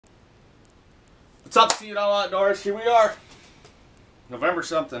What's up, See It All Outdoors? Here we are. November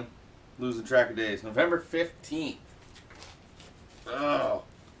something. Losing track of days. November 15th. Oh.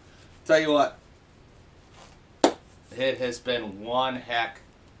 Tell you what. It has been one heck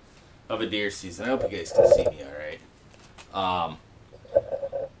of a deer season. I hope you guys can see me alright.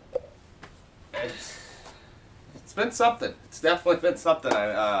 It's been something. It's definitely been something.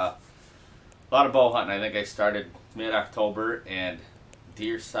 A lot of bow hunting. I think I started mid-October, and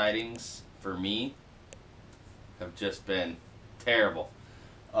deer sightings for me have just been terrible.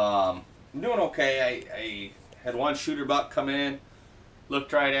 I'm doing okay. I had one shooter buck come in,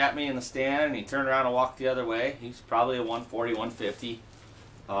 looked right at me in the stand, and he turned around and walked the other way. He's probably a 140, 150.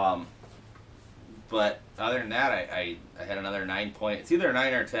 But other than that, I had another 9 point. It's either a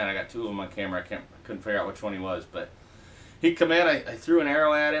 9 or a 10. I got two of them on camera. I couldn't figure out which one he was. But he come in. I threw an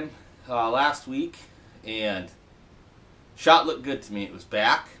arrow at him last week, and shot looked good to me. It was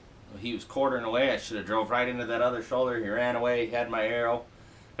back. He was quartering away. I should have drove right into that other shoulder. He ran away. He had my arrow.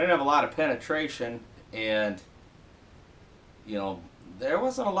 I didn't have a lot of penetration, and you know, there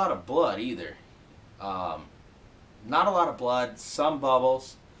wasn't a lot of blood either. Not a lot of blood. Some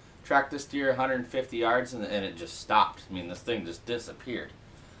bubbles. Tracked this deer 150 yards, and it just stopped. I mean, this thing just disappeared.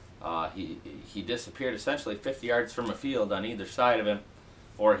 He disappeared essentially 50 yards from a field on either side of him,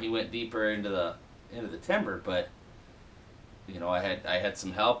 or he went deeper into the timber. But you know, I had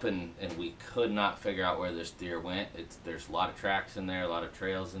some help, and we could not figure out where this deer went. There's a lot of tracks in there, a lot of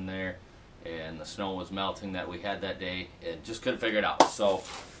trails in there, and the snow was melting that we had that day, and just couldn't figure it out. So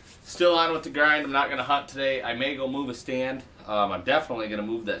still on with the grind. I'm not going to hunt today. I may go move a stand. I'm definitely going to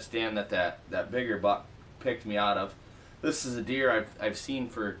move that stand that bigger buck picked me out of. This is a deer I've seen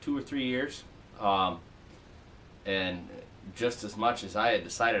for 2 or 3 years, and just as much as I had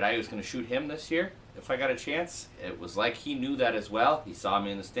decided I was going to shoot him this year if I got a chance, it was like he knew that as well. He saw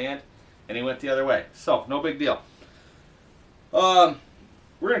me in the stand, and he went the other way. So no big deal. We're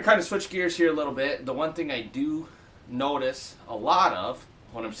going to kind of switch gears here a little bit. The one thing I do notice a lot of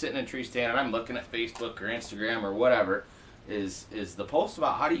when I'm sitting in a tree stand and I'm looking at Facebook or Instagram or whatever is the post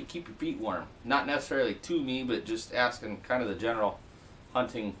about how do you keep your feet warm. Not necessarily to me, but just asking kind of the general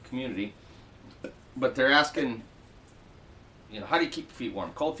hunting community. But they're asking, you know, how do you keep your feet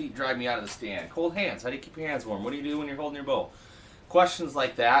warm? Cold feet drive me out of the stand. Cold hands, how do you keep your hands warm? What do you do when you're holding your bow? Questions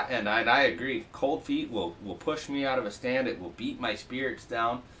like that, and I agree. Cold feet will push me out of a stand. It will beat my spirits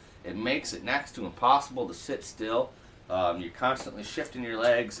down. It makes it next to impossible to sit still. You're constantly shifting your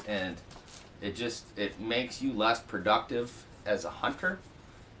legs, and it makes you less productive as a hunter,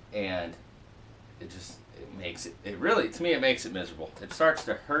 and it really, to me, it makes it miserable. It starts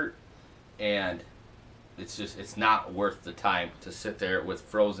to hurt, and it's not worth the time to sit there with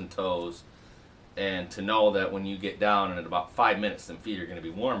frozen toes and to know that when you get down and in about 5 minutes them feet are going to be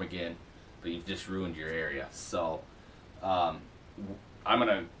warm again, but you've just ruined your area. So I'm going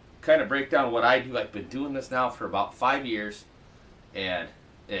to kind of break down what I do. I've been doing this now for about 5 years, and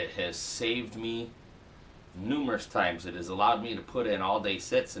it has saved me numerous times. It has allowed me to put in all-day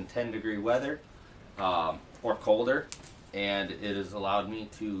sits in 10-degree weather or colder, and it has allowed me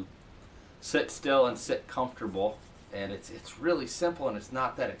to sit still and sit comfortable, and it's really simple, and it's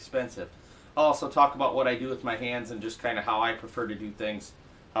not that expensive. I'll also talk about what I do with my hands and just kind of how I prefer to do things,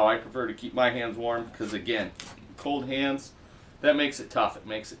 how I prefer to keep my hands warm, because again, cold hands, that makes it tough. It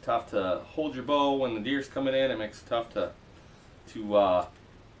makes it tough to hold your bow when the deer's coming in. It makes it tough to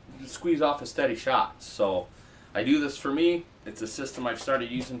squeeze off a steady shot. So I do this for me. It's a system I've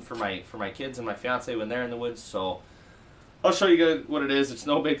started using for my kids and my fiance when they're in the woods. So I'll show you guys what it is. It's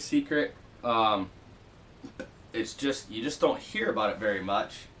no big secret. It's just, you just don't hear about it very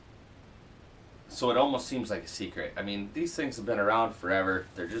much, so it almost seems like a secret. I mean, these things have been around forever.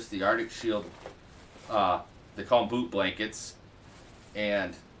 They're just the Artic Shield, they call them boot blankets,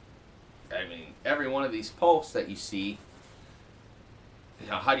 and I mean, every one of these posts that you see, you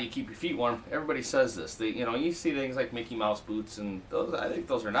know, how do you keep your feet warm? Everybody says this. You know, you see things like Mickey Mouse boots, and those, I think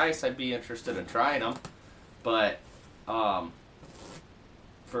those are nice. I'd be interested in trying them, but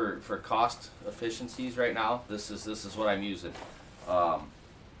for cost efficiencies right now, this is what I'm using,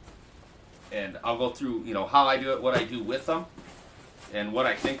 and I'll go through, you know, how I do it, what I do with them, and what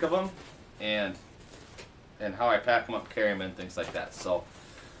I think of them, and how I pack them up, carry them, and things like that. So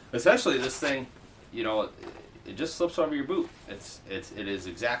essentially, this thing, you know, it just slips over your boot. It is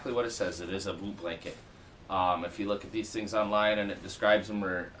exactly what it says. It is a boot blanket. If you look at these things online and it describes them,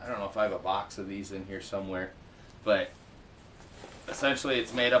 or I don't know if I have a box of these in here somewhere, but essentially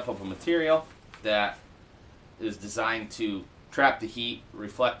it's made up of a material that is designed to trap the heat,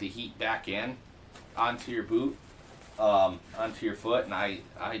 reflect the heat back in onto your boot, onto your foot, and I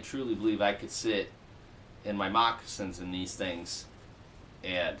truly believe I could sit in my moccasins in these things,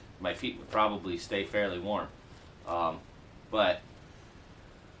 and my feet would probably stay fairly warm. But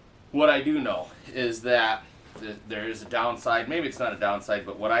what I do know is that there is a downside. Maybe it's not a downside,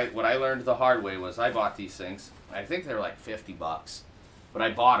 but what I learned the hard way was I bought these things. I think they were like $50, but I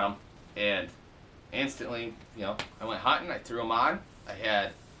bought them, and instantly, I went hunting. I threw them on. I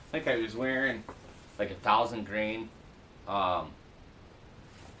think I was wearing like 1,000 grain. It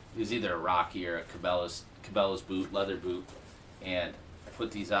was either a Rocky or a Cabela's boot, leather boot, and I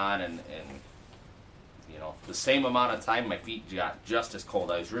put these on, and the same amount of time my feet got just as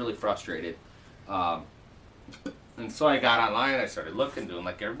cold. I was really frustrated. And so I got online, I started looking, doing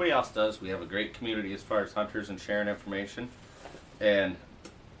like everybody else does. We have a great community as far as hunters and sharing information. And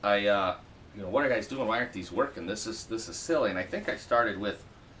I, what are you guys doing? Why aren't these working? This is silly. And I think I started with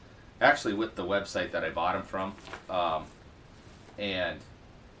the website that I bought them from. And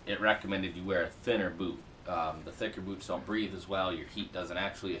it recommended you wear a thinner boot. The thicker boots don't breathe as well. Your heat doesn't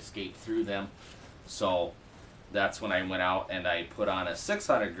actually escape through them. So that's when I went out and I put on a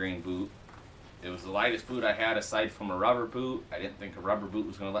 600 grain boot. It was the lightest boot I had aside from a rubber boot. I didn't think a rubber boot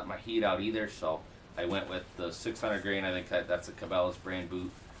was going to let my heat out either, so I went with the 600 grain. I think that's a Cabela's brand boot.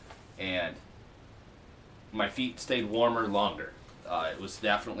 And my feet stayed warmer longer. It was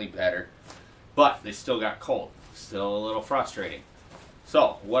definitely better, but they still got cold. Still a little frustrating.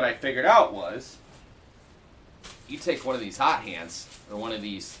 So what I figured out was, you take one of these hot hands, or one of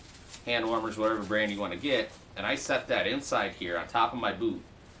these hand warmers, whatever brand you want to get, and I set that inside here on top of my boot.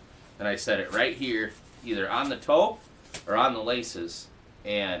 And I set it right here, either on the toe or on the laces,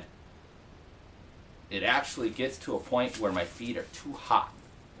 and it actually gets to a point where my feet are too hot.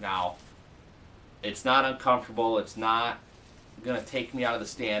 Now, it's not uncomfortable, it's not going to take me out of the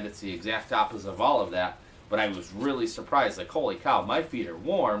stand, it's the exact opposite of all of that, but I was really surprised, like, holy cow, my feet are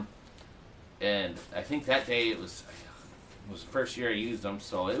warm. And I think that day it was the first year I used them,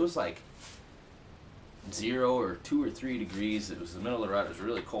 so it was like 0 or 2 or 3 degrees. It was the middle of the rut. It was a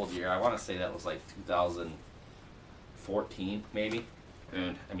really cold year. I want to say that was like 2014 maybe.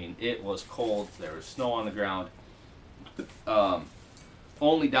 And I mean, it was cold. There was snow on the ground.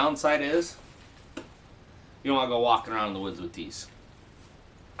 Only downside is you don't want to go walking around in the woods with these.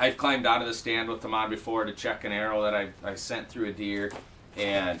 I've climbed out of the stand with them on before to check an arrow that I sent through a deer,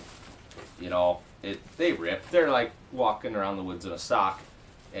 and they rip. They're like walking around the woods in a sock,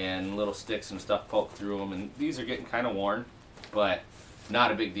 and little sticks and stuff poke through them, and these are getting kind of worn, but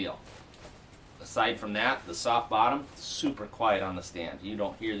not a big deal. Aside from that, the soft bottom, super quiet on the stand. You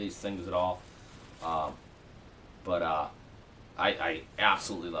don't hear these things at all. I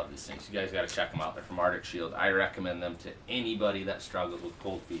absolutely love these things. You guys got to check them out. They're from Artic Shield. I recommend them to anybody that struggles with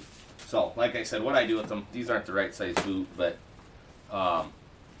cold feet. So, like I said, what I do with them, these aren't the right size boot, but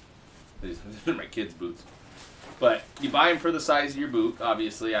these are my kids' boots. But you buy them for the size of your boot.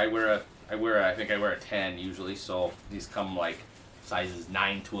 Obviously, I think I wear a 10 usually, so these come like sizes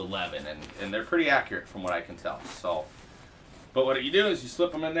 9 to 11, and they're pretty accurate from what I can tell. So, but what you do is you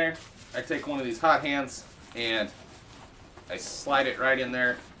slip them in there. I take one of these hot hands and I slide it right in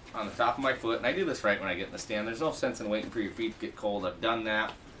there on the top of my foot, and I do this right when I get in the stand. There's no sense in waiting for your feet to get cold. I've done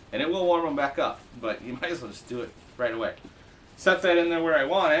that, and it will warm them back up, but you might as well just do it right away. Set that in there where I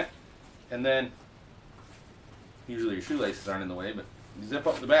want it, and then usually your shoelaces aren't in the way, but you zip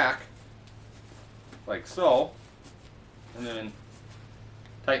up the back like so, and then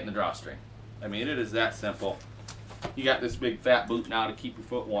tighten the drawstring. I mean, it is that simple. You got this big fat boot now to keep your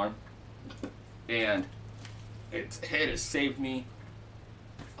foot warm, and it has saved me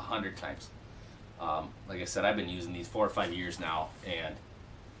 100 times. Like I said, I've been using these 4 or 5 years now, and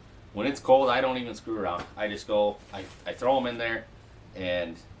when it's cold, I don't even screw around. I just go, I throw them in there,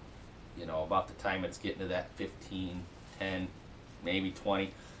 and about the time it's getting to that 15, 10, maybe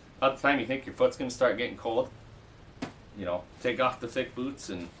 20, about the time you think your foot's going to start getting cold, take off the thick boots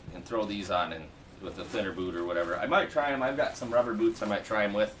and throw these on, and with a thinner boot or whatever. I might try them. I've got some rubber boots I might try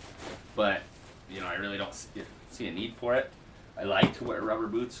them with, but I really don't see a need for it. I like to wear rubber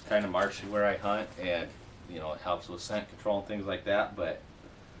boots, kind of marshy where I hunt, and it helps with scent control and things like that, but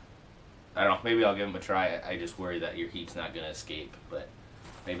I don't know, maybe I'll give them a try. I just worry that your heat's not going to escape, but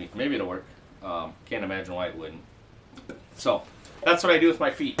maybe it'll work. Can't imagine why it wouldn't. So that's what I do with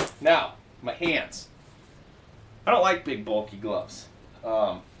my feet. Now, my hands. I don't like big bulky gloves. See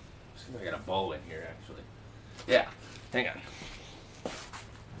if I got a bow in here actually. Yeah, hang on.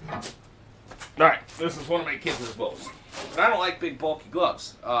 Alright, this is one of my kids' bows. But I don't like big bulky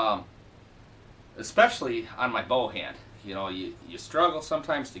gloves. Especially on my bow hand. You struggle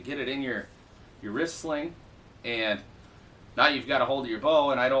sometimes to get it in your wrist sling, and now you've got a hold of your bow,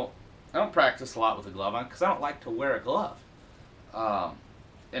 and I don't I don't practice a lot with a glove on because I don't like to wear a glove.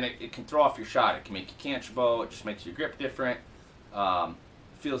 And it can throw off your shot. It can make you canch your bow. It just makes your grip different.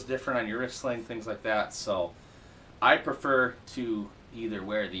 Feels different on your wrist sling, things like that. So I prefer to either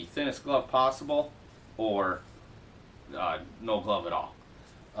wear the thinnest glove possible or no glove at all.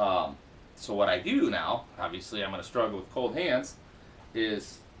 So what I do now, obviously I'm going to struggle with cold hands,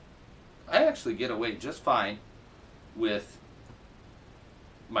 is I actually get away just fine with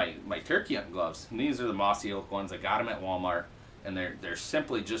my turkey hunting gloves. And these are the mossy oak ones. I got them at Walmart, and they're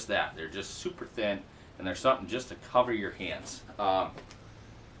simply just that. They're just super thin, and they're something just to cover your hands.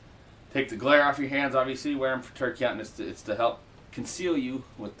 Take the glare off your hands, obviously. Wear them for turkey hunting. It's to help conceal you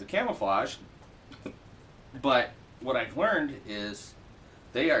with the camouflage. But what I've learned is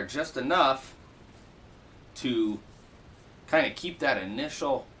they are just enough to kind of keep that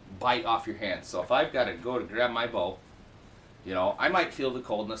initial bite off your hands. So if I've got to go to grab my bow, you know, I might feel the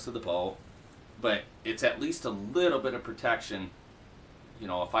coldness of the bow, but it's at least a little bit of protection. You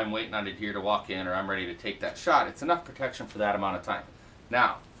know, if I'm waiting on a deer to walk in or I'm ready to take that shot, it's enough protection for that amount of time.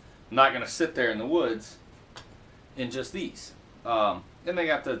 Now, I'm not going to sit there in the woods in just these. And they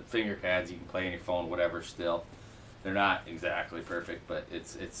got the finger pads. You can play on your phone, whatever still. They're not exactly perfect, but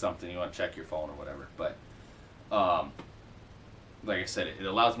it's something you want to check your phone or whatever. But like I said, it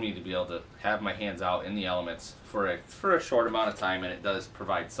allows me to be able to have my hands out in the elements for a short amount of time, and it does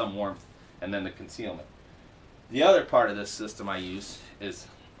provide some warmth and then the concealment. The other part of this system I use is,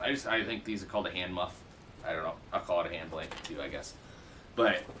 I think these are called a hand muff. I don't know. I'll call it a hand blanket too, I guess.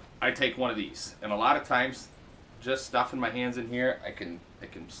 But I take one of these, and a lot of times, just stuffing my hands in here, I can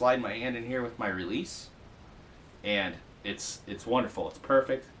slide my hand in here with my release, and it's wonderful. It's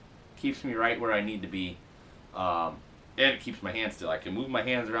perfect. Keeps me right where I need to be. And it keeps my hands still. I can move my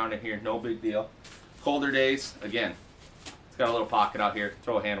hands around in here, no big deal. Colder days, again, it's got a little pocket out here.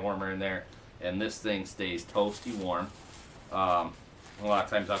 Throw a hand warmer in there, and this thing stays toasty warm. A lot of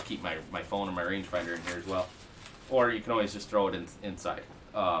times I'll keep my phone and my rangefinder in here as well. Or you can always just throw it inside.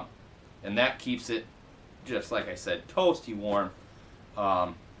 And that keeps it, just like I said, toasty warm.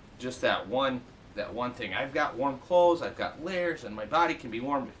 Just that one thing. I've got warm clothes, I've got layers, and my body can be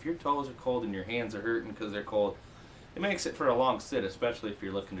warm. If your toes are cold and your hands are hurting because they're cold, it makes it for a long sit, especially if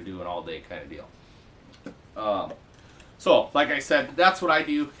you're looking to do an all-day kind of deal. So, like I said, that's what I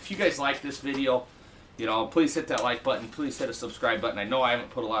do. If you guys like this video, you know, please hit that like button. Please hit a subscribe button. I know I haven't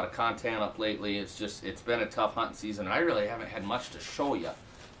put a lot of content up lately. It's been a tough hunting season, and I really haven't had much to show you.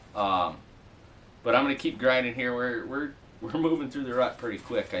 But I'm going to keep grinding here. We're moving through the rut pretty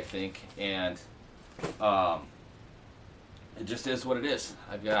quick, I think, and it just is what it is.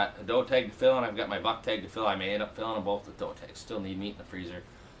 I've got a doe tag to fill, and I've got my buck tag to fill. I may end up filling them both with doe tags. Still need meat in the freezer.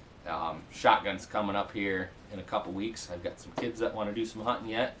 Shotgun's coming up here in a couple weeks. I've got some kids that want to do some hunting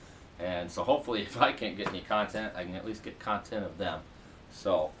yet, and so hopefully if I can't get any content, I can at least get content of them.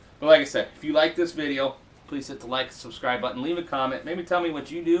 So, but like I said, if you like this video, please hit the like and subscribe button. Leave a comment. Maybe tell me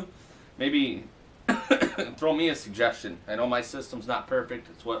what you do. Maybe throw me a suggestion. I know my system's not perfect.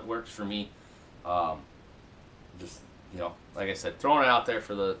 It's what works for me. Just, you know, like I said, throwing it out there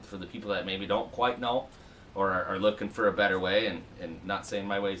for the people that maybe don't quite know or are looking for a better way, and not saying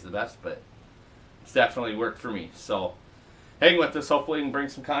my way is the best, but it's definitely worked for me. So hang with us. Hopefully we can bring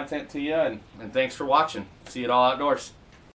some content to you, and thanks for watching. See you at All Outdoors.